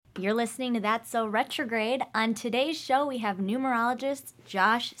You're listening to That's So Retrograde. On today's show, we have numerologist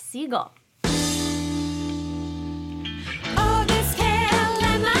Josh Siegel. Oh, this kale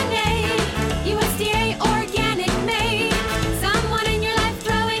lemonade, USDA organic made. Someone in your life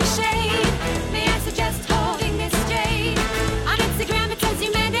throwing shade. May I suggest holding this jade? On Instagram it says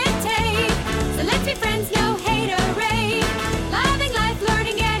you meditate. So let's be friends, no haterade. Loving life,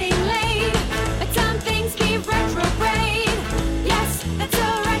 learning, getting laid. But some things be retrograde. Yes, that's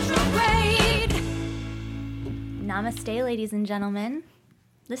so retrograde. Namaste, ladies and gentlemen.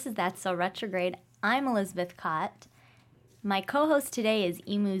 This is That's So Retrograde. I'm Elizabeth Cott. My co-host today is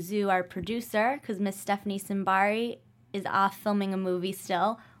Emu Zoo, our producer, because Miss Stephanie Simbari is off filming a movie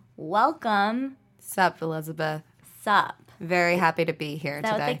still. Welcome. Sup, Elizabeth. Sup. Very happy to be here Is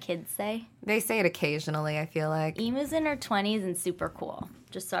that today. what the kids say? They say it occasionally, I feel like. Emu's in her 20s and super cool,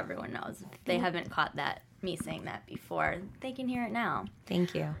 just so everyone knows. If they haven't caught that, me saying that before, they can hear it now.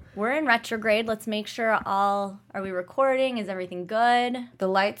 Thank you. We're in retrograde. Let's make sure are we recording? Is everything good? The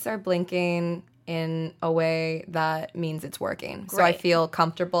lights are blinking in a way that means it's working. So I Great. feel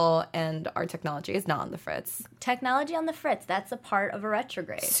comfortable and our technology is not on the fritz. Technology on the fritz, that's a part of a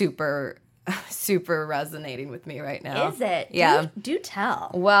retrograde. Super resonating with me right now. Is it? Yeah. Do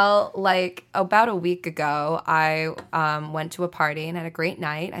tell. Well, like about a week ago, I went to a party and had a great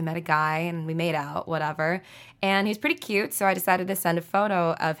night. I met a guy and we made out, whatever. And he's pretty cute, so I decided to send a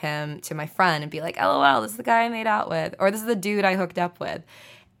photo of him to my friend and be like, LOL, this is the guy I made out with. Or this is the dude I hooked up with.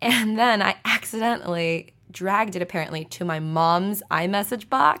 And then I accidentally dragged it apparently to my mom's iMessage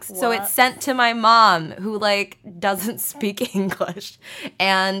box. So What? it's sent to my mom who like doesn't speak English.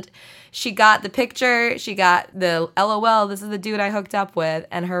 And she got the picture, she got the LOL, this is the dude I hooked up with,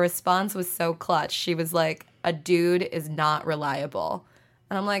 and her response was so clutch. She was like, a dude is not reliable.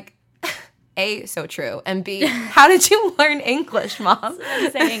 And I'm like, A, so true, and B, how did you learn English, Mom?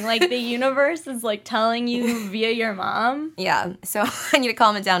 I'm saying, like, the universe is, like, telling you via your mom. Yeah, so I need to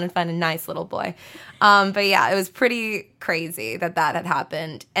calm it down and find a nice little boy. But yeah, it was pretty crazy that had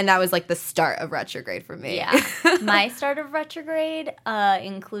happened, and that was like the start of retrograde for me. Yeah. My start of retrograde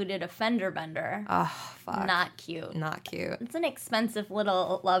included a fender bender. Oh, fuck. Not cute. Not cute. It's an expensive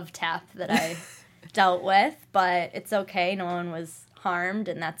little love tap that I dealt with, but it's okay. No one was harmed,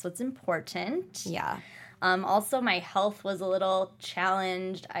 and that's what's important. Yeah. Also, my health was a little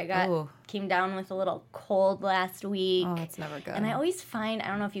challenged. I came down with a little cold last week. Oh, that's never good. And I always find, I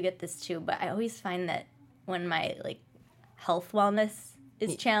don't know if you get this too, but I always find that when my health wellness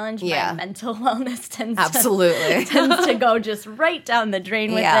is challenged, Yeah. my mental wellness tends Absolutely. to go just right down the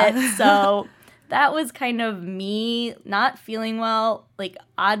drain with Yeah. it. So that was kind of me not feeling well,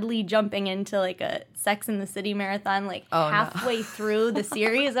 oddly jumping into a Sex and the City marathon, halfway through the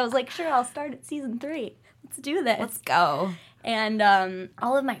series. I was like, sure, I'll start at season 3. Let's do this. Let's go. And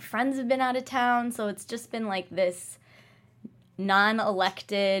all of my friends have been out of town, so it's just been this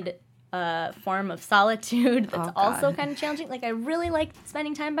non-elected form of solitude that's also kind of challenging. I really like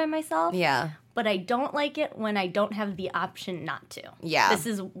spending time by myself. Yeah. But I don't like it when I don't have the option not to. Yeah. This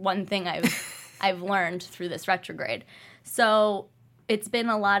is one thing I've learned through this retrograde. So it's been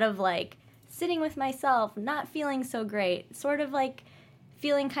a lot of sitting with myself, not feeling so great, sort of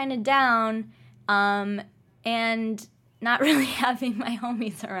feeling kind of down, and not really having my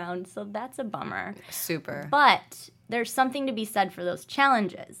homies around. So that's a bummer. Super. But there's something to be said for those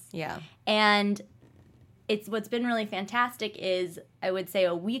challenges. Yeah. And what's been really fantastic is, I would say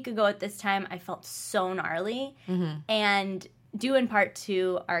a week ago at this time, I felt so gnarly. Mm-hmm. And due in part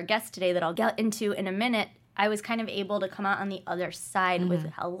to our guest today that I'll get into in a minute, I was kind of able to come out on the other side with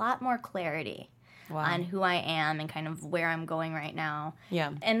a lot more clarity on who I am and kind of where I'm going right now.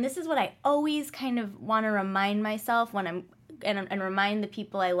 Yeah. And this is what I always kind of want to remind myself when and remind the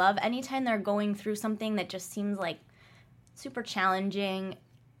people I love anytime they're going through something that just seems super challenging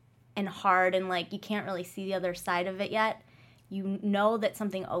and hard and you can't really see the other side of it yet. You know that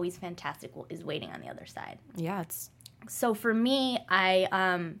something always fantastic is waiting on the other side. Yeah, So for me, I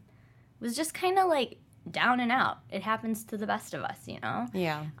was just kind of down and out. It happens to the best of us, you know?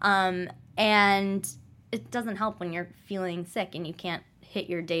 Yeah. And it doesn't help when you're feeling sick and you can't hit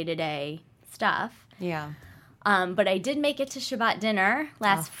your day-to-day stuff. Yeah. But I did make it to Shabbat dinner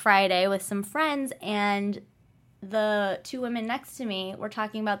last Friday with some friends, and the two women next to me were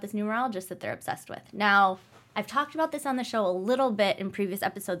talking about this numerologist that they're obsessed with. Now, I've talked about this on the show a little bit in previous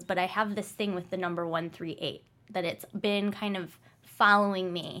episodes, but I have this thing with the number 138, that it's been kind of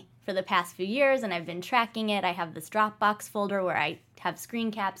following me for the past few years, and I've been tracking it. I have this Dropbox folder where I have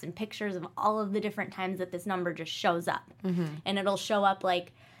screen caps and pictures of all of the different times that this number just shows up. Mm-hmm. And it'll show up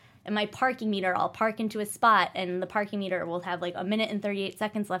and my parking meter, I'll park into a spot and the parking meter will have like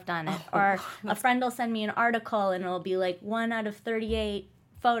 1:38 left on it. Or a friend will send me an article and it'll be like 1 out of 38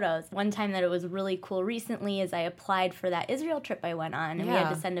 photos. One time that it was really cool recently is I applied for that Israel trip I went on, and we had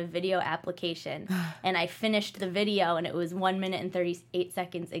to send a video application, and I finished the video and it was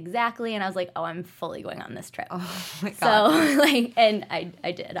 1:38 exactly, and I was like, oh, I'm fully going on this trip. Oh my God. So like, and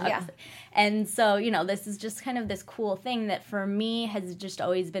I did, obviously. And so, you know, this is just kind of this cool thing that for me has just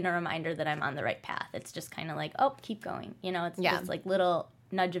always been a reminder that I'm on the right path. It's just kind of like, oh, keep going. You know, it's just like little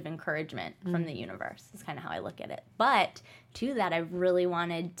nudge of encouragement from the universe is kind of how I look at it. But to that, I really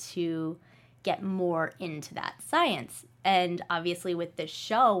wanted to get more into that science. And obviously with this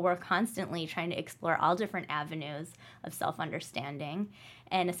show, we're constantly trying to explore all different avenues of self-understanding,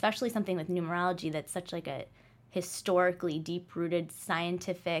 and especially something with numerology that's such like a historically deep-rooted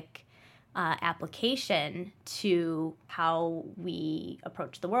scientific application to how we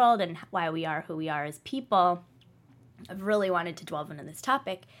approach the world and why we are who we are as people. I've really wanted to delve into this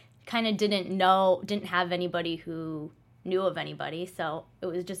topic. Kind of didn't have anybody who knew of anybody, so it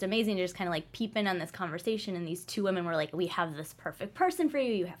was just amazing to just kind of like peep in on this conversation, and these two women were like, we have this perfect person for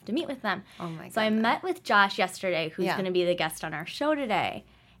you, you have to meet with them. Oh my God. So I met with Josh yesterday, who's going to be the guest on our show today,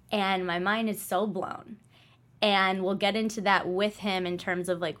 and my mind is so blown. And we'll get into that with him in terms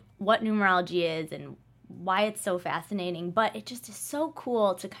of like what numerology is and why it's so fascinating, but it just is so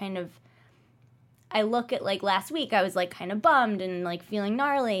cool to kind of, I look at like last week, I was like kind of bummed and like feeling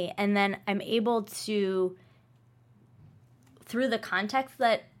gnarly. And then I'm able to, through the context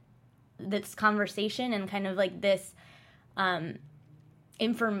that this conversation and kind of like this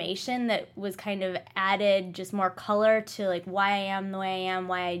information that was kind of added just more color to like why I am the way I am,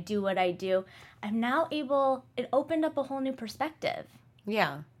 why I do what I do, I'm now able, it opened up a whole new perspective.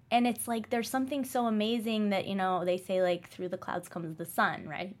 Yeah. And it's like there's something so amazing that, you know, they say like through the clouds comes the sun,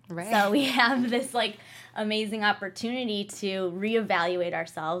 right? Right. So we have this like amazing opportunity to reevaluate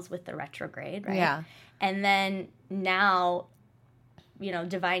ourselves with the retrograde, right? Yeah. And then now, you know,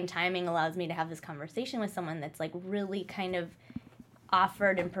 divine timing allows me to have this conversation with someone that's like really kind of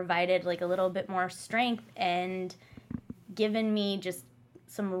offered and provided like a little bit more strength and given me just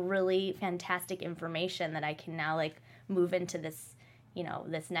some really fantastic information that I can now like move into this, you know,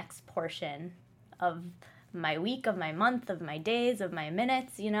 this next portion of my week, of my month, of my days, of my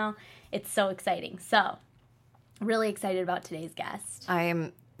minutes, you know. It's so exciting. So, really excited about today's guest.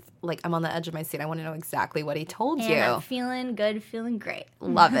 I'm on the edge of my seat. I want to know exactly what he told and you. I'm feeling good, feeling great.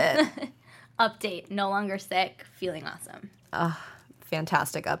 Love it. Update, no longer sick, feeling awesome.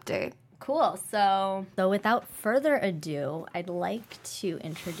 Fantastic update. Cool. So without further ado, I'd like to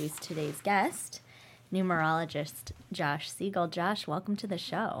introduce today's guest, numerologist Josh Siegel. Josh, welcome to the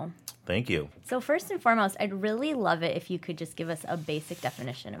show. Thank you. So first and foremost, I'd really love it if you could just give us a basic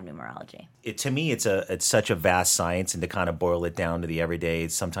definition of numerology. To me, it's such a vast science, and to kind of boil it down to the everyday,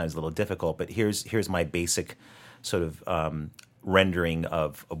 it's sometimes a little difficult. But here's my basic sort of rendering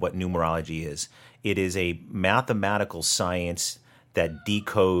of what numerology is. It is a mathematical science that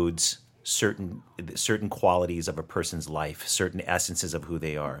decodes certain qualities of a person's life, certain essences of who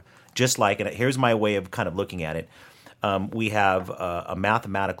they are. Just like, and here's my way of kind of looking at it. We have a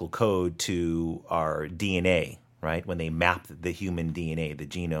mathematical code to our DNA, right? When they map the human DNA, the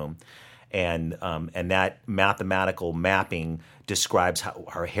genome, and that mathematical mapping describes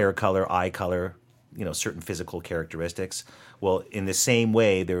our hair color, eye color, you know, certain physical characteristics. Well, in the same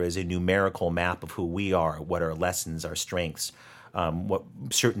way, there is a numerical map of who we are, what our lessons, our strengths, what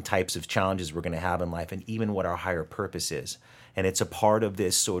certain types of challenges we're going to have in life, and even what our higher purpose is. And it's a part of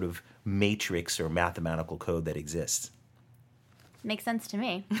this sort of matrix or mathematical code that exists. Makes sense to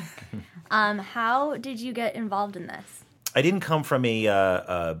me. How did you get involved in this? I didn't come from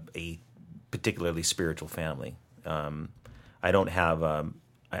a particularly spiritual family. I don't have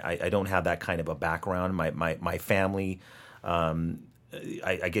I don't have that kind of a background. My family,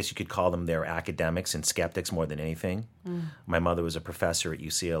 I guess you could call them, they're academics and skeptics more than anything. My mother was a professor at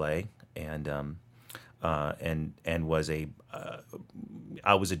UCLA, and was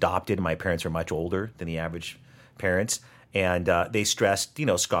I was adopted. My parents are much older than the average parents, and they stressed, you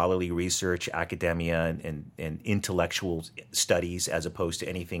know, scholarly research, academia, and intellectual studies as opposed to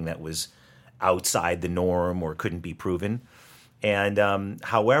anything that was outside the norm or couldn't be proven. And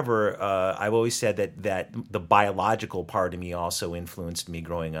however, I've always said that the biological part of me also influenced me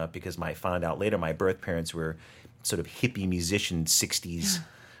growing up, because I found out later my birth parents were sort of hippie musician 60s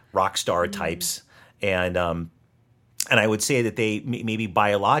rock star types. And I would say that they maybe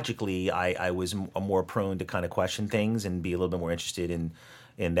biologically I was more prone to kind of question things and be a little bit more interested in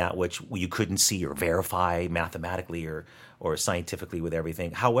in that which you couldn't see or verify mathematically or scientifically with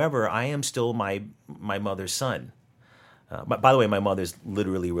everything. However, I am still my mother's son. But by the way, my mother's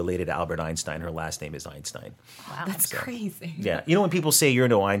literally related to Albert Einstein. Her last name is Einstein. Wow. That's crazy. Yeah. You know when people say you're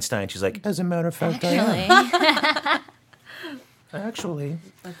no Einstein, she's like, as a matter of fact, I am. Actually, Actually.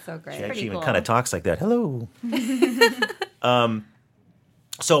 That's so great. She actually pretty even cool. kind of talks like that. Hello.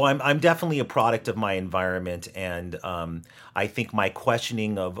 So I'm definitely a product of my environment, and I think my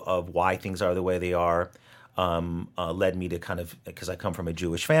questioning of why things are the way they are led me to kind of, because I come from a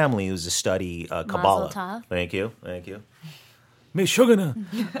Jewish family, it was to study Kabbalah. Mazel tov. Thank you.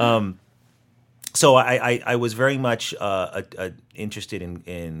 Meshugana. So I was very much interested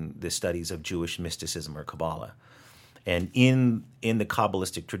in the studies of Jewish mysticism or Kabbalah. And in the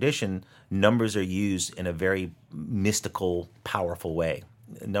Kabbalistic tradition, numbers are used in a very mystical, powerful way.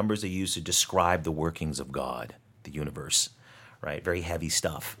 Numbers are used to describe the workings of God, the universe, right? Very heavy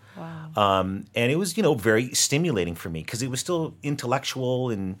stuff. Wow. And it was, very stimulating for me because it was still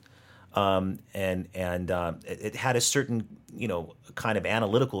intellectual and it had a certain, kind of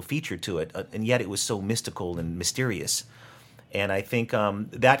analytical feature to it, and yet it was so mystical and mysterious. And I think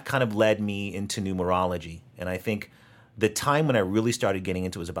that kind of led me into numerology. And I think the time when I really started getting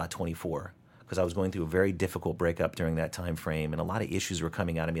into it was about 24, because I was going through a very difficult breakup during that time frame, and a lot of issues were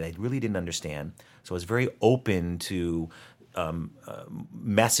coming out of me that I really didn't understand. So I was very open to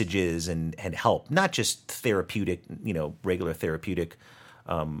messages and help, not just therapeutic, regular therapeutic,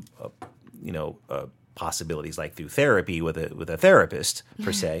 possibilities like through therapy with a therapist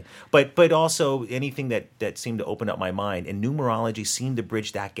per se, but also anything that seemed to open up my mind. And numerology seemed to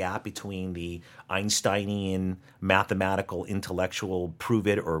bridge that gap between the Einsteinian mathematical intellectual prove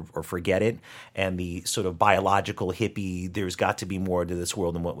it or forget it, and the sort of biological hippie there's got to be more to this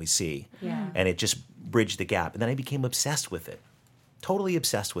world than what we see. Yeah. And it just bridged the gap. And then I became obsessed with it, totally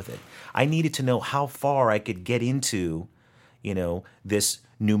obsessed with it. I needed to know how far I could get into this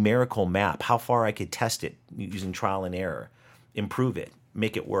numerical map, how far I could test it using trial and error, improve it,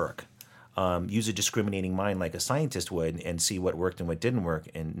 make it work, use a discriminating mind like a scientist would, and see what worked and what didn't work.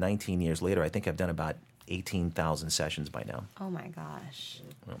 And 19 years later, I think I've done about 18,000 sessions by now. Oh my gosh.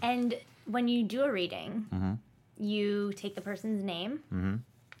 And when you do a reading, you take the person's name,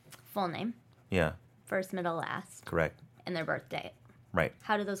 full name, Yeah, first, middle, last, correct. and their birth date. Right.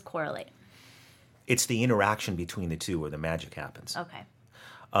 How do those correlate? It's the interaction between the two where the magic happens. Okay.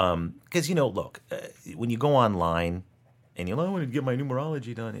 Because, look, when you go online and I want to get my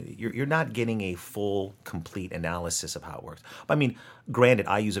numerology done, you're not getting a full, complete analysis of how it works. But, I mean, granted,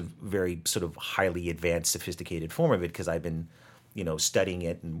 I use a very sort of highly advanced, sophisticated form of it because I've been, studying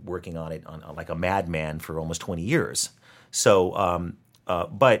it and working on it on like a madman for almost 20 years. So,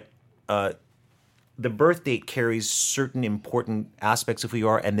 but the birth date carries certain important aspects of who you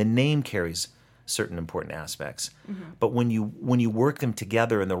are, and the name carries certain important aspects. But when you work them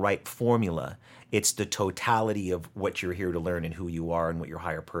together in the right formula, it's the totality of what you're here to learn and who you are and what your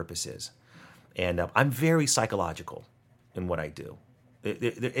higher purpose is. And I'm very psychological in what I do.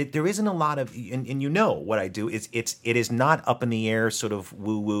 There isn't a lot of, and what I do is it is not up in the air, sort of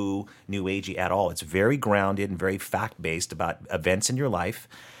woo woo, new agey at all. It's very grounded and very fact based about events in your life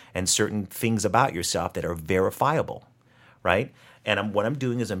and certain things about yourself that are verifiable, right? And what I'm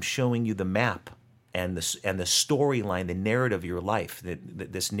doing is I'm showing you the map and the storyline, the narrative of your life,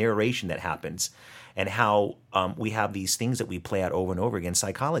 this narration that happens, and how we have these things that we play out over and over again.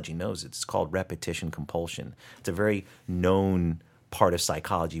 Psychology knows it's called repetition compulsion. It's a very known part of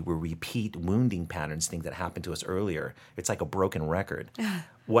psychology. We repeat wounding patterns, things that happened to us earlier. It's like a broken record.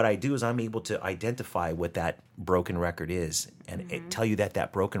 What I do is I'm able to identify what that broken record is and tell you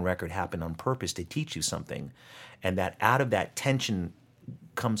that broken record happened on purpose to teach you something, and that out of that tension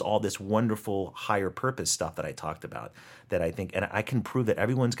comes all this wonderful higher purpose stuff that I talked about, that I think, and I can prove that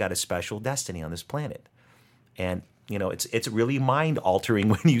everyone's got a special destiny on this planet. And it's really mind altering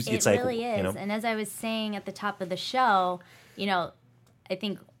when you. It's It like, really is. And as I was saying at the top of the show, I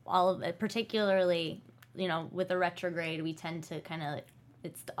think all of it, particularly, with the retrograde, we tend to kind of,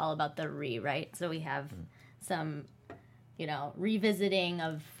 it's all about the right? So we have some, revisiting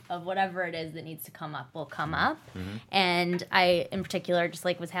of whatever it is that needs to come up will come up. And I, in particular, just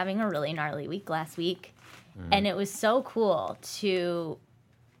was having a really gnarly week last week. And it was so cool to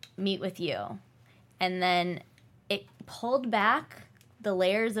meet with you. And then it pulled back the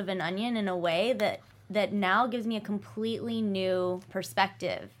layers of an onion in a way that now gives me a completely new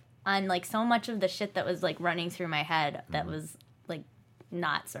perspective on so much of the shit that was running through my head that was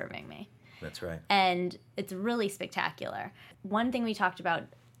not serving me. That's right. And it's really spectacular. One thing we talked about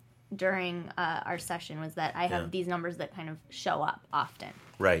during our session was that I have these numbers that kind of show up often.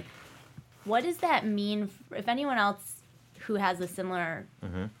 Right. What does that mean if anyone else who has a similar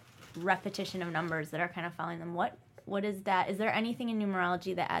repetition of numbers that are kind of following them? What is that? Is there anything in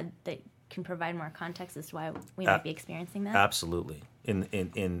numerology that can provide more context as to why we might be experiencing that? Absolutely.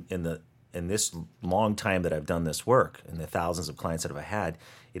 In this long time that I've done this work and the thousands of clients that I've had,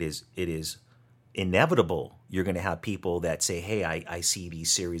 it is inevitable you're going to have people that say, hey, I see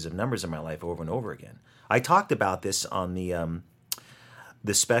these series of numbers in my life over and over again. I talked about this on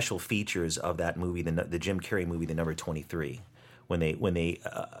the special features of that movie, the Jim Carrey movie, The Number 23, when they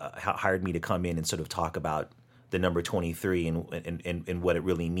hired me to come in and sort of talk about the number 23 and what it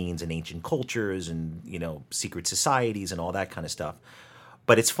really means in ancient cultures and, secret societies and all that kind of stuff.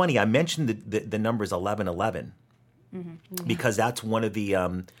 But it's funny, I mentioned the numbers 1111 because that's one of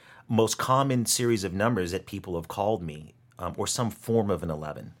the most common series of numbers that people have called me, or some form of an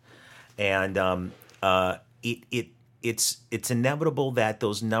 11. And it's inevitable that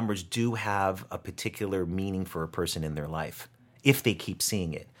those numbers do have a particular meaning for a person in their life if they keep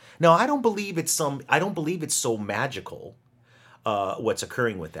seeing it. Now, I don't believe it's so magical what's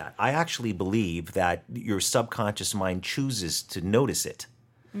occurring with that. I actually believe that your subconscious mind chooses to notice it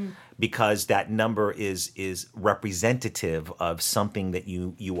because that number is representative of something that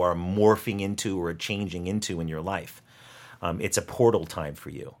you are morphing into or changing into in your life. It's a portal time for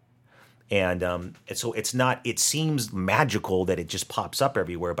you. And so it's not. It seems magical that it just pops up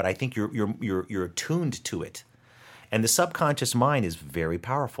everywhere, but I think you're attuned to it, and the subconscious mind is very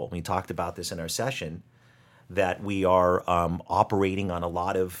powerful. We talked about this in our session, that we are operating on a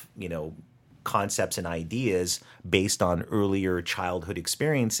lot of concepts and ideas based on earlier childhood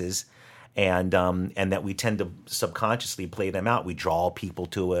experiences, and that we tend to subconsciously play them out. We draw people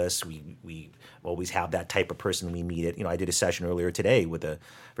to us. We always have that type of person we meet at. I did a session earlier today with a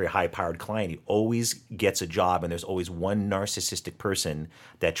very high-powered client. He always gets a job, and there's always one narcissistic person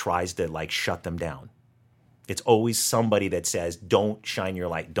that tries to shut them down. It's always somebody that says, "Don't shine your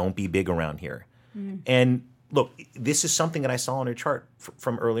light. Don't be big around here." And look, this is something that I saw on her chart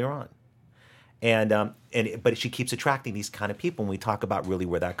from earlier on. But she keeps attracting these kind of people, and we talk about really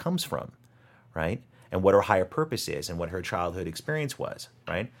where that comes from, right? And what her higher purpose is, and what her childhood experience was,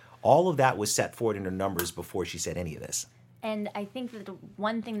 right? All of that was set forward in her numbers before she said any of this. And I think that the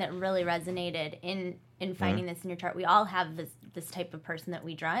one thing that really resonated in finding this in your chart, we all have this type of person that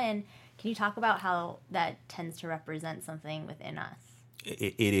we draw in. Can you talk about how that tends to represent something within us?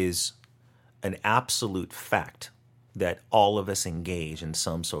 It is an absolute fact that all of us engage in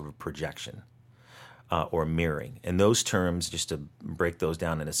some sort of projection or mirroring. In those terms, just to break those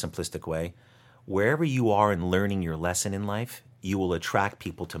down in a simplistic way, wherever you are in learning your lesson in life, you will attract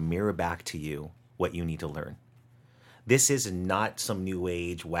people to mirror back to you what you need to learn. This is not some new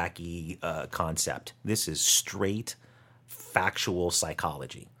age wacky concept. This is straight factual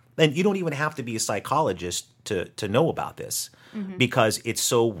psychology. And you don't even have to be a psychologist to know about this because it's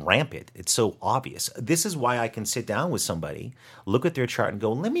so rampant. It's so obvious. This is why I can sit down with somebody, look at their chart and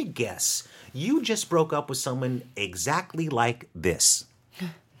go, let me guess, you just broke up with someone exactly like this.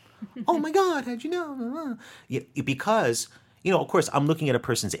 Oh my God, how'd you know? Because, of course, I'm looking at a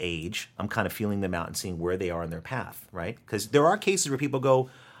person's age. I'm kind of feeling them out and seeing where they are in their path, right? Because there are cases where people go,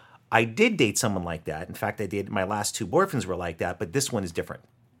 I did date someone like that. In fact, my last 2 boyfriends were like that, but this one is different.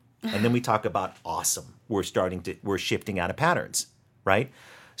 And then we talk about awesome. We're shifting out of patterns, right?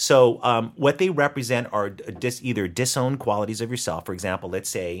 So what they represent are either disowned qualities of yourself. For example, let's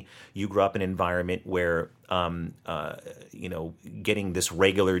say you grew up in an environment where, getting this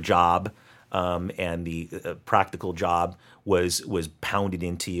regular job and the practical job was pounded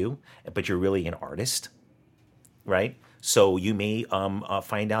into you, but you're really an artist, right? So you may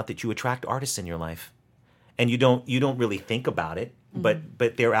find out that you attract artists in your life, and you don't really think about it. But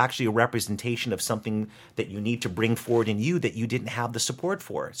they're actually a representation of something that you need to bring forward in you that you didn't have the support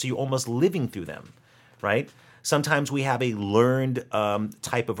for. So you're almost living through them, right? Sometimes we have a learned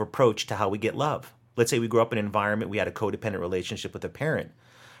type of approach to how we get love. Let's say we grew up in an environment, we had a codependent relationship with a parent,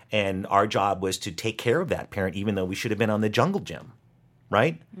 and our job was to take care of that parent even though we should have been on the jungle gym,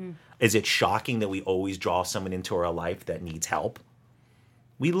 right? Is it shocking that we always draw someone into our life that needs help?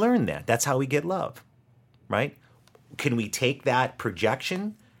 We learn that. That's how we get love, right? Can we take that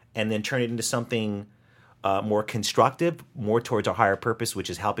projection and then turn it into something more constructive, more towards our higher purpose, which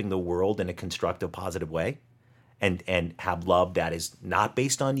is helping the world in a constructive, positive way, and have love that is not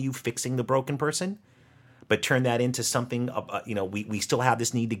based on you fixing the broken person, but turn that into something, we still have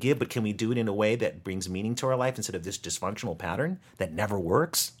this need to give, but can we do it in a way that brings meaning to our life instead of this dysfunctional pattern that never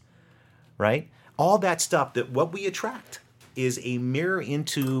works, right? All that stuff, that what we attract. is a mirror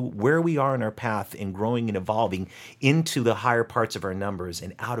into where we are in our path in growing and evolving into the higher parts of our numbers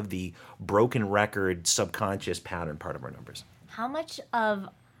and out of the broken record, subconscious pattern part of our numbers. How much of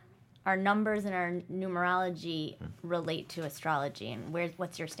our numbers and our numerology relate to astrology, and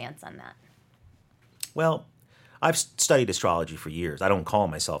what's your stance on that? Well, I've studied astrology for years. I don't call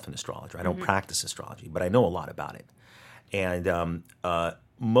myself an astrologer. I don't practice astrology, but I know a lot about it. And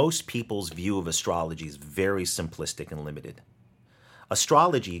most people's view of astrology is very simplistic and limited.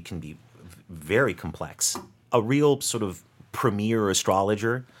 Astrology can be very complex. A real sort of premier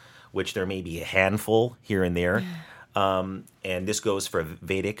astrologer, which there may be a handful here and there, and this goes for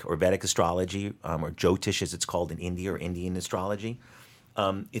Vedic astrology, or Jyotish as it's called in India, or Indian astrology.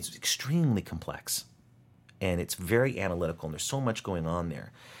 It's extremely complex, and it's very analytical, and there's so much going on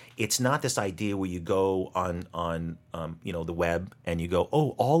there. It's not this idea where you go on the web and you go,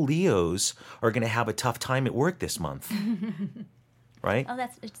 oh, all Leos are going to have a tough time at work this month, right? Oh,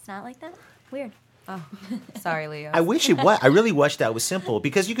 it's not like that? Weird. Oh, sorry, Leo. I wish it was. I really wish that was simple,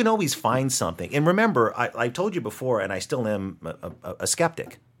 because you can always find something. And remember, I told you before, and I still am a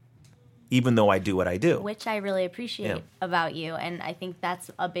skeptic, even though I do what I do. Which I really appreciate Yeah. about you. And I think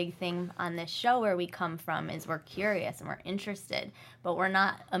that's a big thing on this show where we come from is we're curious and we're interested, but we're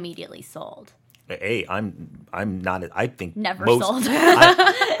not immediately sold. Hey, I'm not. I think Never most, sold.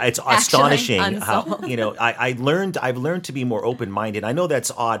 It's astonishing how unsold. I've learned to be more open minded. I know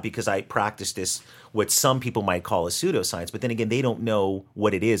that's odd because I practice this, what some people might call a pseudoscience, but then again, they don't know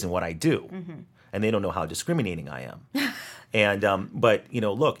what it is and what I do, and they don't know how discriminating I am. And but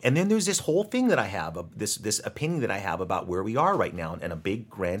look, and then there's this whole thing that I have, this opinion that I have about where we are right now in a big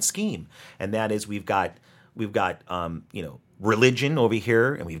grand scheme, and that is we've got religion over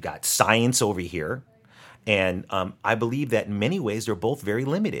here, and we've got science over here. And I believe that in many ways they're both very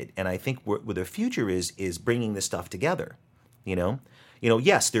limited. And I think where the future is bringing this stuff together.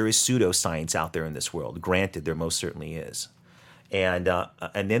 Yes, there is pseudoscience out there in this world. Granted, there most certainly is. And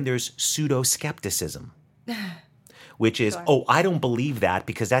then there's pseudo-skepticism, which is, oh, I don't believe that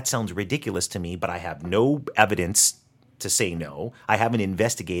because that sounds ridiculous to me, but I have no evidence to say no. I haven't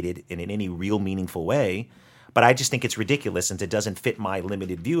investigated it in any real meaningful way. But I just think it's ridiculous and it doesn't fit my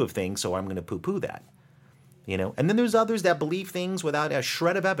limited view of things, so I'm going to poo-poo that. And then there's others that believe things without a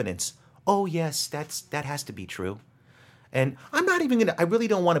shred of evidence. Oh, yes, that has to be true. And I'm not even going to, I really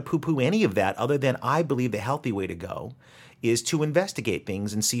don't want to poo-poo any of that, other than I believe the healthy way to go is to investigate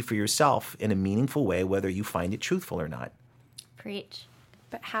things and see for yourself in a meaningful way whether you find it truthful or not. Preach.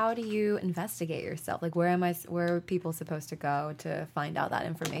 But how do you investigate yourself? Like, where are people supposed to go to find out that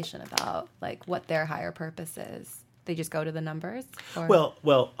information about, like, what their higher purpose is? They just go to the numbers? Or?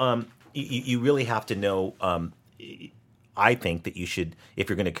 Well, you really have to know. I think that you should, if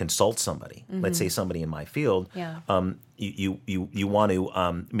you're going to consult somebody, let's say somebody in my field, you want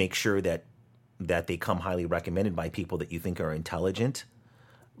to make sure that they come highly recommended by people that you think are intelligent,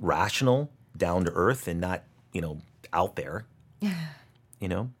 rational, down to earth, and not out there.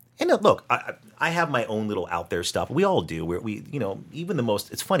 And look, I have my own little out there stuff. We all do. We even the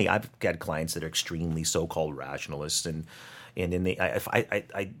most. It's funny. I've got clients that are extremely so-called rationalists, and then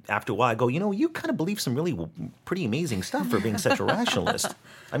I after a while I go, you kind of believe some really pretty amazing stuff for being such a rationalist.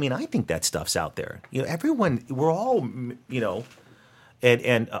 I mean, I think that stuff's out there. Everyone, we're all,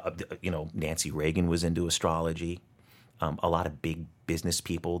 and Nancy Reagan was into astrology. A lot of big business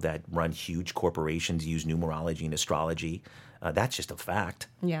people that run huge corporations use numerology and astrology. That's just a fact.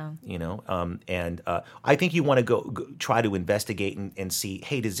 Yeah. And I think you want to go try to investigate and see,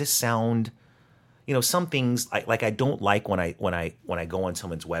 hey, does this sound, some things like I don't like when I go on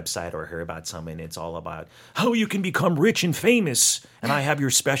someone's website or hear about someone, it's all about how you can become rich and famous, and I have your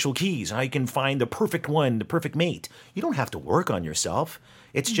special keys, and I can find the perfect one, the perfect mate. You don't have to work on yourself.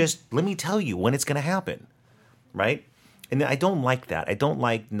 It's just, let me tell you when it's going to happen, right? And I don't like that. I don't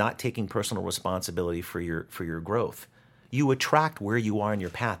like not taking personal responsibility for your growth. You attract where you are in your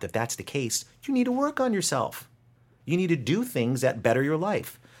path. If that's the case, you need to work on yourself. You need to do things that better your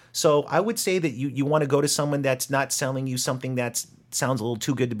life. So I would say that you want to go to someone that's not selling you something that sounds a little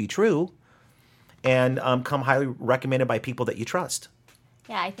too good to be true, and come highly recommended by people that you trust.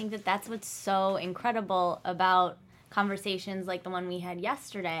 Yeah, I think that's what's so incredible about conversations like the one we had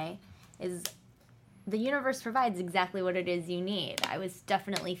yesterday is the universe provides exactly what it is you need. I was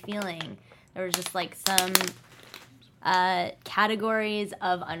definitely feeling there was just like some categories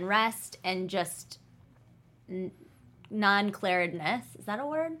of unrest and just non-claridness. Is that a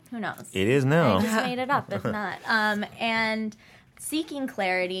word? Who knows? It is now. I just made it up. If not. And seeking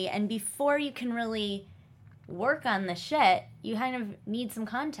clarity, and before you can really work on the shit, you kind of need some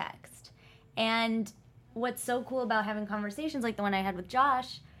context. And what's so cool about having conversations like the one I had with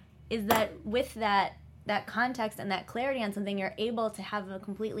Josh is that with that context and that clarity on something, you're able to have a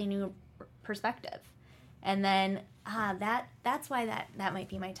completely new perspective. And then that's why that might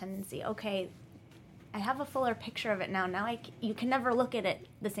be my tendency. Okay, I have a fuller picture of it now. Now you can never look at it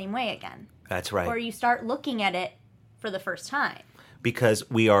the same way again. That's right. Or you start looking at it for the first time. Because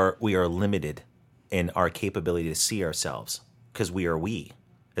we are limited in our capability to see ourselves, because we are we.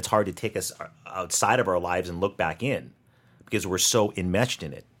 It's hard to take us outside of our lives and look back in because we're so enmeshed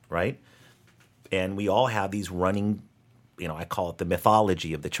in it, right? And we all have these running, I call it the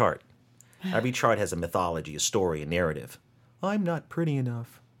mythology of the chart. Every chart has a mythology, a story, a narrative. I'm not pretty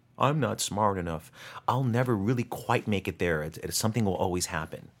enough. I'm not smart enough. I'll never really quite make it there. Something will always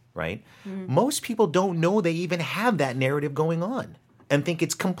happen, right? Most people don't know they even have that narrative going on and think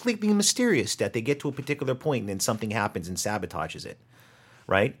it's completely mysterious that they get to a particular point and then something happens and sabotages it,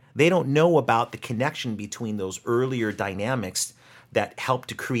 right? They don't know about the connection between those earlier dynamics that help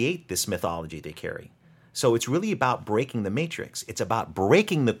to create this mythology they carry. So it's really about breaking the matrix. It's about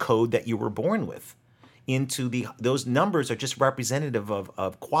breaking the code that you were born with into those numbers are just representative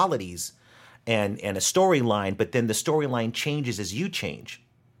of qualities and a storyline, but then the storyline changes as you change,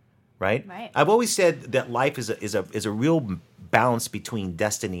 right? Right. I've always said that life is a real balance between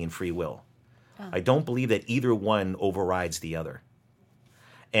destiny and free will. I don't believe that either one overrides the other.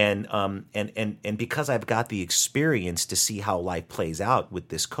 And because I've got the experience to see how life plays out with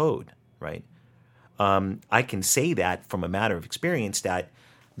this code, right? I can say that from a matter of experience that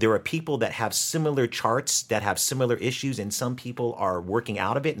there are people that have similar charts that have similar issues, and some people are working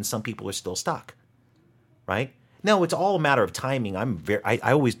out of it, and some people are still stuck, right? No, it's all a matter of timing.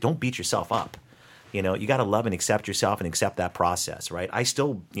 I always don't beat yourself up. You got to love and accept yourself and accept that process, right? I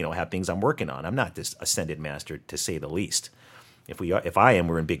still, have things I'm working on. I'm not this ascended master, to say the least. If I am,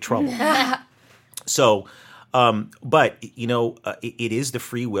 we're in big trouble. So, but it is the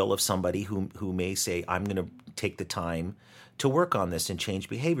free will of somebody who may say, I'm going to take the time to work on this and change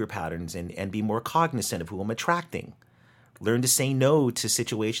behavior patterns and be more cognizant of who I'm attracting. Learn to say no to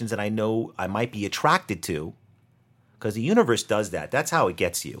situations that I know I might be attracted to, because the universe does that. That's how it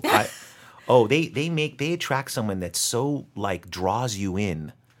gets you. They attract someone that so draws you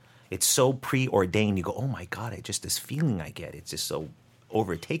in. It's so preordained. You go, oh my God, this feeling I get, it just so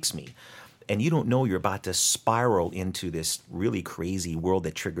overtakes me. And you don't know you're about to spiral into this really crazy world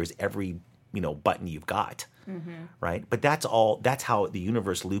that triggers every, button you've got, right? But that's how the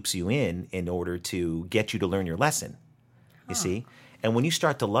universe loops you in order to get you to learn your lesson, you see? And when you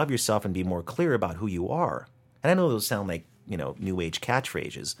start to love yourself and be more clear about who you are, and I know those sound like, new age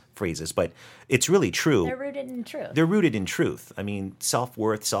phrases, but it's really true. They're rooted in truth. They're rooted in truth. I mean,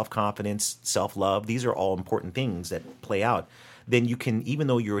 self-worth, self-confidence, self-love, these are all important things that play out. Then you can, even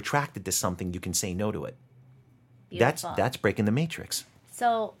though you're attracted to something, you can say no to it. Beautiful. That's breaking the matrix.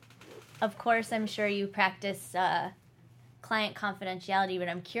 So, of course, I'm sure you practice client confidentiality, but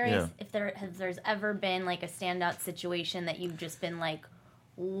I'm curious if there's ever been a standout situation that you've just been like,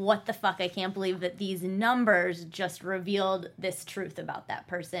 what the fuck, I can't believe that these numbers just revealed this truth about that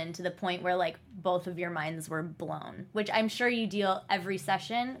person, to the point where both of your minds were blown, which I'm sure you deal every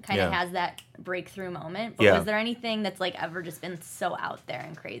session kind of has that breakthrough moment. But was there anything that's ever just been so out there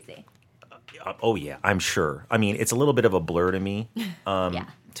and crazy? Oh yeah, I'm sure. I mean, it's a little bit of a blur to me,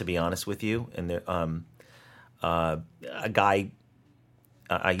 to be honest with you. And there, a guy,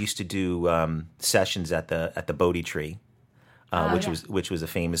 I used to do sessions at the Bodhi Tree. Which was a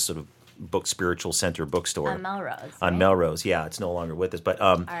famous sort of spiritual center bookstore on Melrose. On right? Melrose, yeah, it's no longer with us. But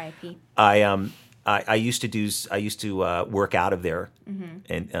R.I.P. I used to work out of there,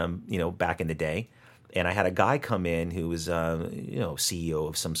 and back in the day, and I had a guy come in who was CEO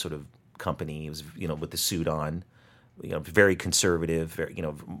of some sort of company. He was with the suit on, very conservative, very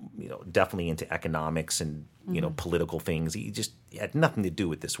definitely into economics and political things. He had nothing to do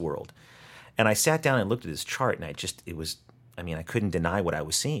with this world. And I sat down and looked at his chart, and I couldn't deny what I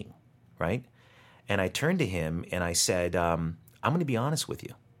was seeing, right? And I turned to him and I said, I'm going to be honest with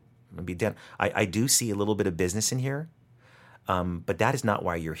you. I'm going to be dead. I do see a little bit of business in here, but that is not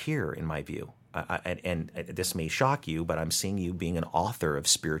why you're here, in my view. And this may shock you, but I'm seeing you being an author of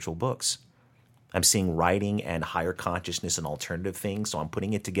spiritual books. I'm seeing writing and higher consciousness and alternative things, so I'm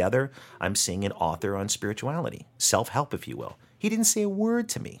putting it together. I'm seeing an author on spirituality, self-help, if you will. He didn't say a word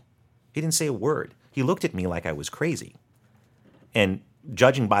to me. He didn't say a word. He looked at me like I was crazy. And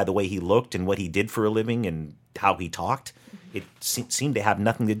judging by the way he looked and what he did for a living and how he talked, it seemed to have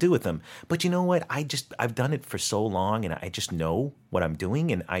nothing to do with him. But you know what? I've done it for so long, and I just know what I'm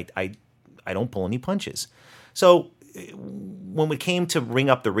doing, and I don't pull any punches. So when we came to ring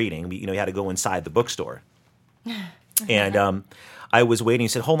up the reading, you had to go inside the bookstore. And I was waiting. He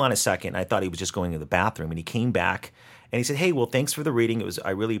said, hold on a second. I thought he was just going to the bathroom. And he came back and he said, hey, well, thanks for the reading. I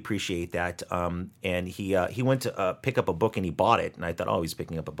really appreciate that. And he went to pick up a book and he bought it. And I thought, oh, he's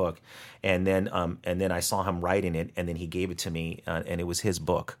picking up a book. And then I saw him writing it. And then he gave it to me. And it was his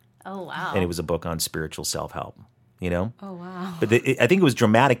book. Oh, wow. And it was a book on spiritual self-help. Oh, wow. But I think it was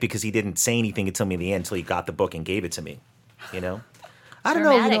dramatic because he didn't say anything until me in the end, until he got the book and gave it to me. I don't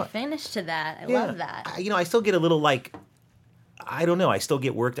know. Dramatic finish to that. I love that. I still get a little I don't know. I still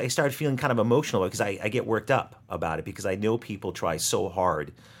get worked. I started feeling kind of emotional because I get worked up about it because I know people try so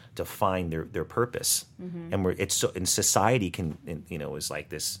hard to find their purpose, and in society is like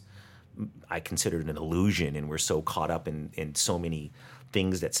this. I consider it an illusion, and we're so caught up in so many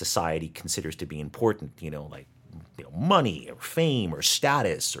things that society considers to be important. Like money or fame or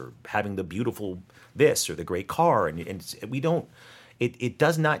status or having the beautiful this or the great car, and we don't. It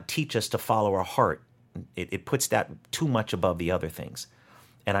does not teach us to follow our heart. It puts that too much above the other things.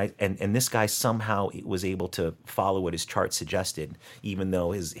 And this guy somehow was able to follow what his chart suggested, even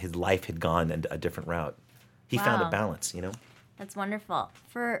though his life had gone a different route. He found a balance, That's wonderful.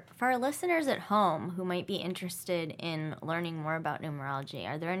 For our listeners at home who might be interested in learning more about numerology,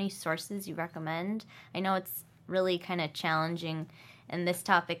 are there any sources you recommend? I know it's really kind of challenging, and this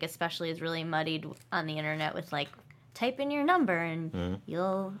topic especially is really muddied on the internet with type in your number and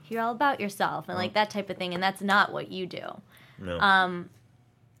you'll hear all about yourself and that type of thing, and that's not what you do. No.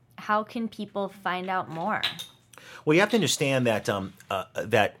 How can people find out more? Well, you have to understand that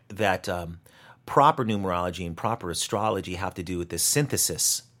proper numerology and proper astrology have to do with the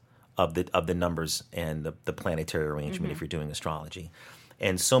synthesis of the numbers and the planetary arrangement if you're doing astrology.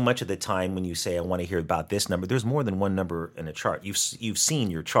 And so much of the time when you say, I want to hear about this number, there's more than one number in a chart. You've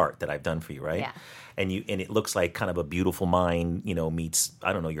seen your chart that I've done for you, right? Yeah. And it looks like kind of a beautiful mind, meets,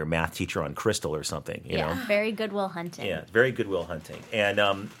 I don't know, your math teacher on crystal or something, you know? Very Goodwill Hunting. Yeah, very Goodwill Hunting. And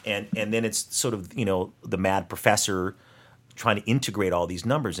then it's sort of, the mad professor trying to integrate all these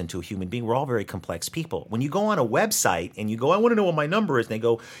numbers into a human being. We're all very complex people. When you go on a website and you go, I want to know what my number is, and they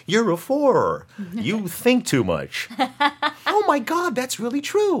go, you're a 4. You think too much. Oh my God, that's really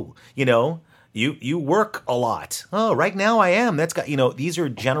true. You work a lot. Oh, right now I am. That's got, these are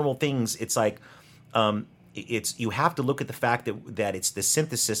general things. It's like, you have to look at the fact that it's the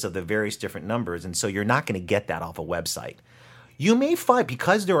synthesis of the various different numbers. And so you're not going to get that off a website. You may find,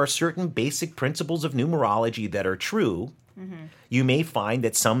 because there are certain basic principles of numerology that are true, you may find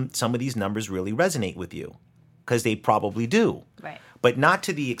that some of these numbers really resonate with you, because they probably do. Right. But not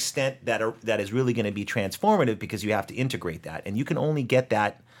to the extent that is really going to be transformative, because you have to integrate that. And you can only get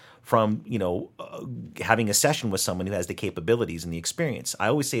that from, having a session with someone who has the capabilities and the experience. I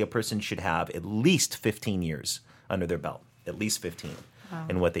always say a person should have at least 15 years under their belt, at least 15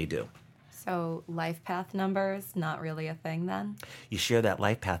 in what they do. So life path numbers, not really a thing then? You share that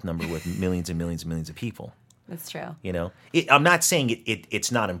life path number with millions and millions and millions of people. That's true. I'm not saying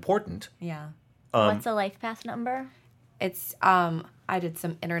it's not important. Yeah. What's a life path number? It's I did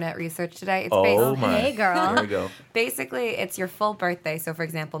some internet research today. It's Oh my! Hey, girl. There we go. Basically, it's your full birthday. So, for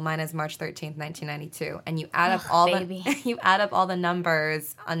example, mine is March 13th, 1992, and you add up you add up all the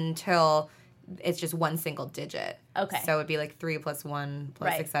numbers until it's just one single digit. Okay. So it'd be like 3 plus 1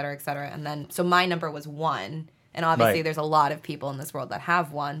 plus Right. et cetera, and then so my number was 1, and obviously Right. there's a lot of people in this world that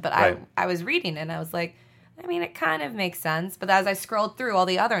have 1, but Right. I was reading it and I was like, I mean, it kind of makes sense, but as I scrolled through all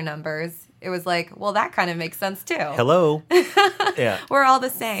the other numbers, it was like, well, that kind of makes sense too. Hello. Yeah. We're all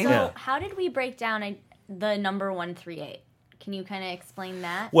the same. So how did we break down the number 138? Can you kind of explain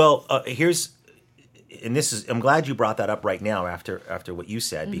that? Well, I'm glad you brought that up right now after what you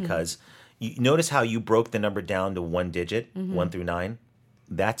said, because you notice how you broke the number down to one digit, 1 through 9.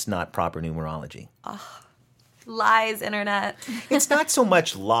 That's not proper numerology. Lies, internet. It's not so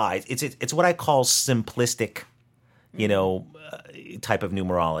much lies. It's what I call simplistic, type of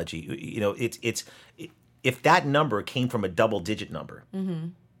numerology. It's if that number came from a double digit number,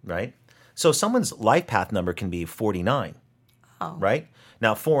 right? So someone's life path number can be 49, right?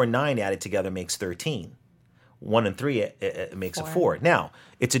 Now 4 and 9 added together makes 13. 1 and 3 it makes a 4. Now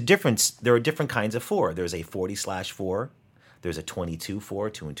it's a difference. There are different kinds of 4. There's a 40/4. There's a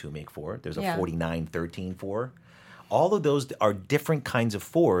 22/4, 2 and 2 make 4. There's a 49/13/4. All of those are different kinds of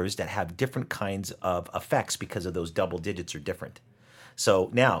 4s that have different kinds of effects because of those double digits are different. So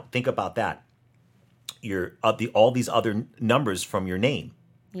now think about that. All these other numbers from your name,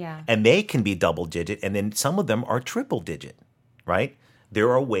 Yeah. and they can be double digit, and then some of them are triple digit, right? there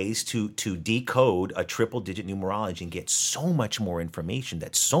are ways to decode a triple-digit numerology and get so much more information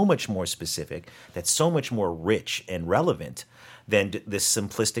that's so much more specific, that's so much more rich and relevant than this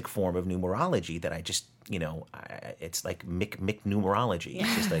simplistic form of numerology that I just, it's like Mick numerology.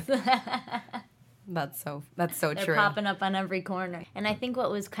 It's just like... That's so They're true. popping up on every corner. And I think what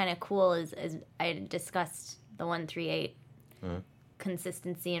was kind of cool is I discussed the 138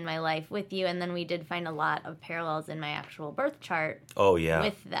 consistency in my life with you, and then we did find a lot of parallels in my actual birth chart. Oh yeah,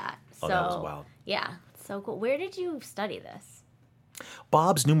 with that. Oh, that was wild. Yeah, so cool. Where did you study this?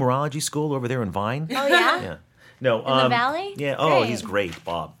 Bob's numerology school over there in Vine. Oh yeah, Yeah. No, in the Valley. Yeah. Oh, Great. he's great,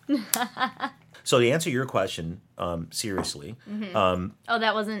 Bob. So to answer your question, seriously,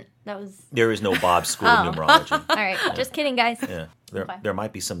 That was. there is no Bob School of Numerology. All right, just kidding, guys. Yeah. There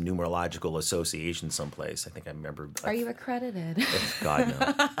might be some numerological association someplace. I think I remember. Are you accredited? God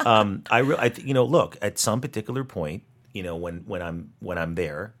no. Look, at some particular point, when I'm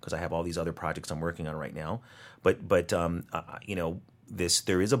there, because I have all these other projects I'm working on right now, but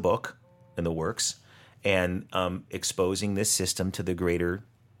there is a book in the works, and exposing this system to the greater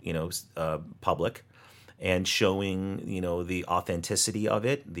public, and showing the authenticity of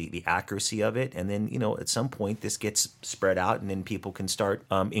it, the accuracy of it, and then at some point this gets spread out, and then people can start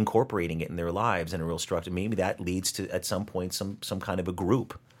incorporating it in their lives in a real structure. Maybe that leads to at some point some kind of a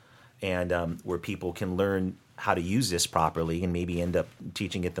group, and where people can learn how to use this properly, and maybe end up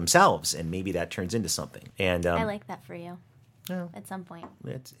teaching it themselves, and maybe that turns into something. And I like that for you. Yeah. At some point.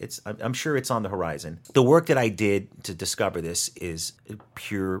 I'm sure it's on the horizon. The work that I did to discover this is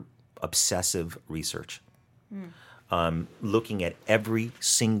pure obsessive research. Looking at every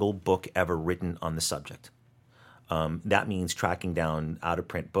single book ever written on the subject. That means tracking down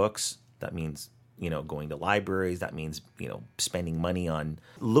out-of-print books. That means, going to libraries. That means, spending money on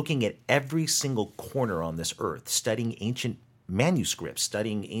looking at every single corner on this earth, studying ancient manuscripts,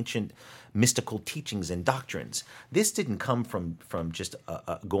 studying ancient mystical teachings and doctrines. This didn't come from just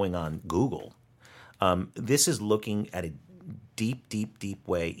going on Google. This is looking at a deep, deep, deep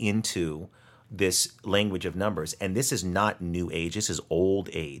way into this language of numbers. And this is not New Age. This is Old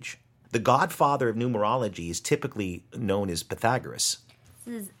Age. The godfather of numerology is typically known as Pythagoras.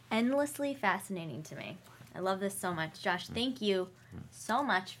 This is endlessly fascinating to me. I love this so much. Josh, thank you so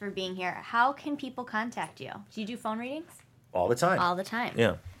much for being here. How can people contact you? Do you do phone readings? All the time. All the time.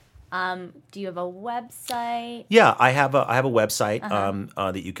 Yeah. Do you have a website? Yeah, I have a website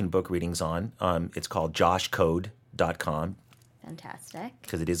that you can book readings on. It's called joshcode.com. Fantastic.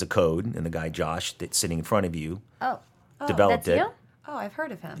 Because it is a code, and the guy Josh that's sitting in front of you developed that's it. you? Oh, I've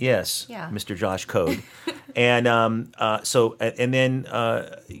heard of him. Yes, Yeah. Mr. Josh Code, and then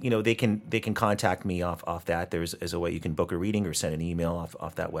they can contact me off that. There's a way you can book a reading or send an email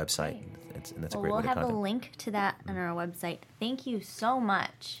off that website. And that's a great way to We'll have contact. a link to that on our website. Thank you so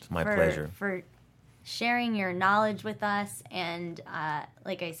much. It's my pleasure. For sharing your knowledge with us, and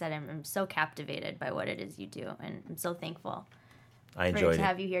like I said, I'm so captivated by what it is you do, and I'm so thankful I enjoyed to it.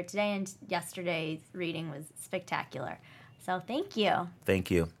 have you here today. And yesterday's reading was spectacular. So thank you. Thank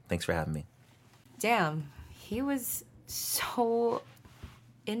you. Thanks for having me. Damn, he was so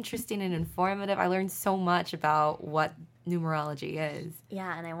interesting and informative. I learned so much about what numerology is.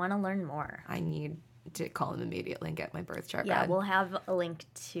 Yeah, and I want to learn more. I need to call him immediately and get my birth chart Yeah, read. we'll have a link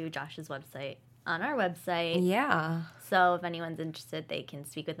to Josh's website on our website. Yeah. So if anyone's interested, they can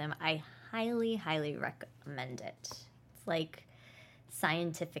speak with him. I highly, highly recommend it. It's like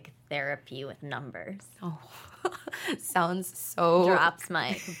scientific therapy with numbers. Oh, sounds so... Drops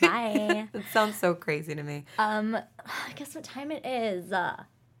mic. Bye. It sounds so crazy to me. I guess what time it is.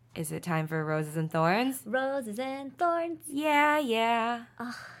 Is it time for Roses and Thorns? Roses and thorns. Yeah.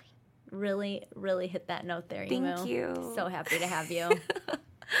 Really, really hit that note there, Thank Emu. you. So happy to have you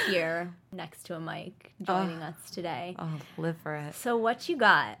here next to a mic joining us today. Oh, live for it. So what you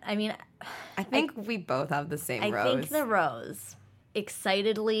got? I mean, I think we both have the same rose. I think the rose.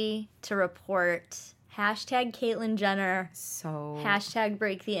 Excitedly to report hashtag Caitlyn Jenner, So... hashtag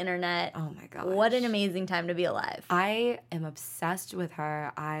break the internet. Oh my gosh. What an amazing time to be alive. I am obsessed with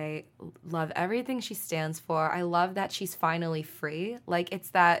her. I love everything she stands for. I love that she's finally free. Like, it's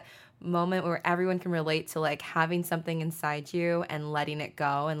that moment where everyone can relate to, like, having something inside you and letting it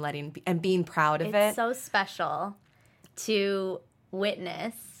go and being proud of It's it. so special to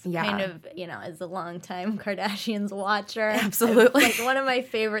witness. Yeah. Kind of, as a longtime Kardashians watcher. Absolutely. Like, one of my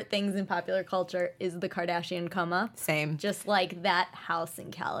favorite things in popular culture is the Kardashian come-up. Same. Just like that house in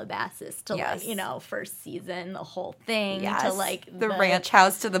Calabasas to, Yes. first season, the whole thing. Yes. To, like, the ranch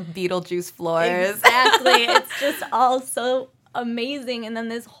house to the Beetlejuice floors. Exactly. It's just all so amazing. And then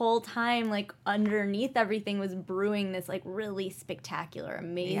this whole time, like, underneath everything was brewing this, like, really spectacular,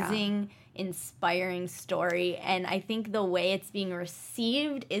 amazing, inspiring story. And I think the way it's being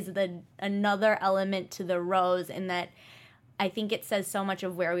received is another element to the rose, in that I think it says so much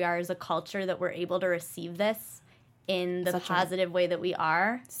of where we are as a culture that we're able to receive this in the positive way that we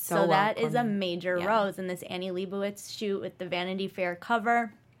are. So that is a major rose in this Annie Leibovitz shoot with the Vanity Fair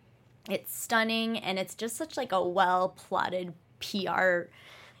cover. It's stunning, and it's just such like a well-plotted PR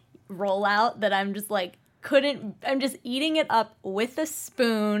rollout that I'm just like, I'm just eating it up with a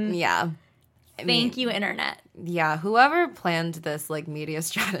spoon. Yeah. Thank you, internet. Yeah, whoever planned this like media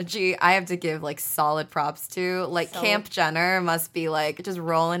strategy, I have to give like solid props to. Like Camp Jenner must be like just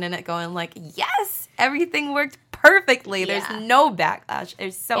rolling in it, going like, yes, everything worked perfectly. There's no backlash.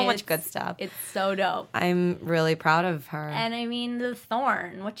 There's so much good stuff. It's so dope. I'm really proud of her. And I mean, the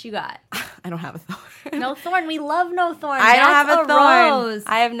thorn. What you got? I don't have a thorn. No thorn. We love no thorn. I don't That's have a thorn. Rose.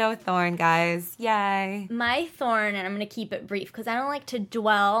 I have no thorn, guys. Yay. My thorn, and I'm going to keep it brief because I don't like to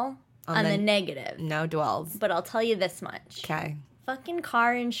dwell on the negative. No dwells. But I'll tell you this much. Okay. Fucking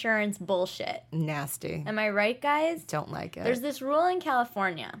car insurance bullshit. Nasty. Am I right, guys? Don't like it. There's this rule in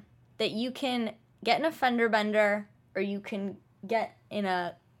California that you can get in a fender bender, or you can get in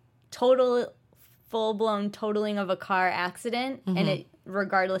a total, full-blown totaling of a car accident, and it,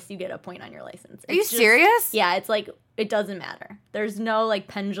 regardless, you get a point on your license. Are you serious? Yeah, it's like, it doesn't matter. There's no, like,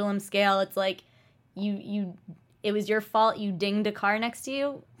 pendulum scale. It's like, it was your fault, you dinged a car next to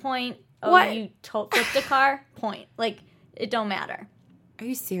you, point. Oh, what? You flipped a car, point. Like, it don't matter. Are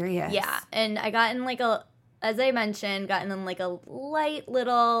you serious? Yeah, and I got in, like, as I mentioned, gotten in like a light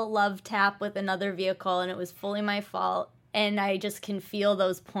little love tap with another vehicle, and it was fully my fault. And I just can feel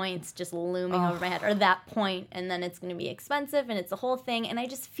those points just looming over my head, or that point, and then it's going to be expensive, and it's a whole thing. And I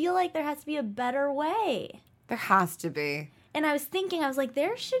just feel like there has to be a better way. There has to be. And I was like,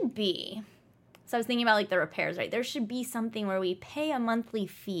 there should be. So I was thinking about like the repairs, right? There should be something where we pay a monthly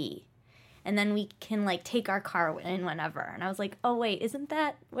fee, and then we can like take our car in whenever. And I was like, oh wait, isn't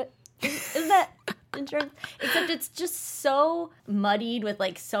that insurance? Except it's just so muddied with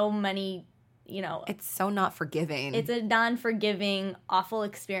like so many, it's so not forgiving. It's a non-forgiving, awful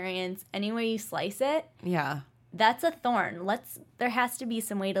experience. Any way you slice it, yeah, that's a thorn. There has to be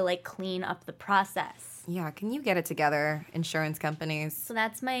some way to like clean up the process. Yeah, can you get it together, insurance companies? So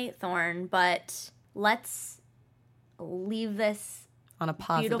that's my thorn, but let's leave this on a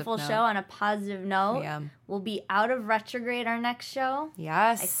positive beautiful note. show on a positive note. Yeah. We'll be out of retrograde our next show.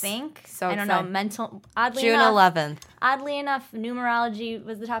 Yes. I think. So I don't know. June 11th. Oddly enough, numerology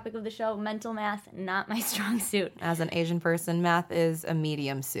was the topic of the show. Mental math, not my strong suit. As an Asian person, math is a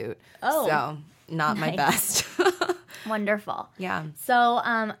medium suit. Oh. So, not my best. Wonderful. Yeah. So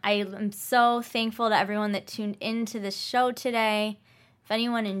I am so thankful to everyone that tuned into this show today. If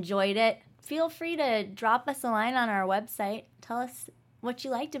anyone enjoyed it, feel free to drop us a line on our website. Tell us what you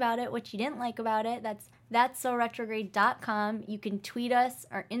liked about it, what you didn't like about it. That's soretrograde.com. You can tweet us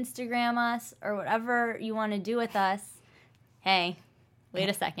or Instagram us or whatever you want to do with us. Hey, wait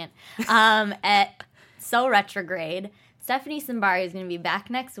a second. At So Retrograde. Stephanie Simbari is going to be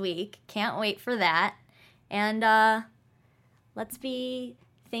back next week. Can't wait for that. And let's be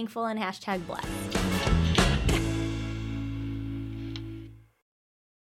thankful and #blessed.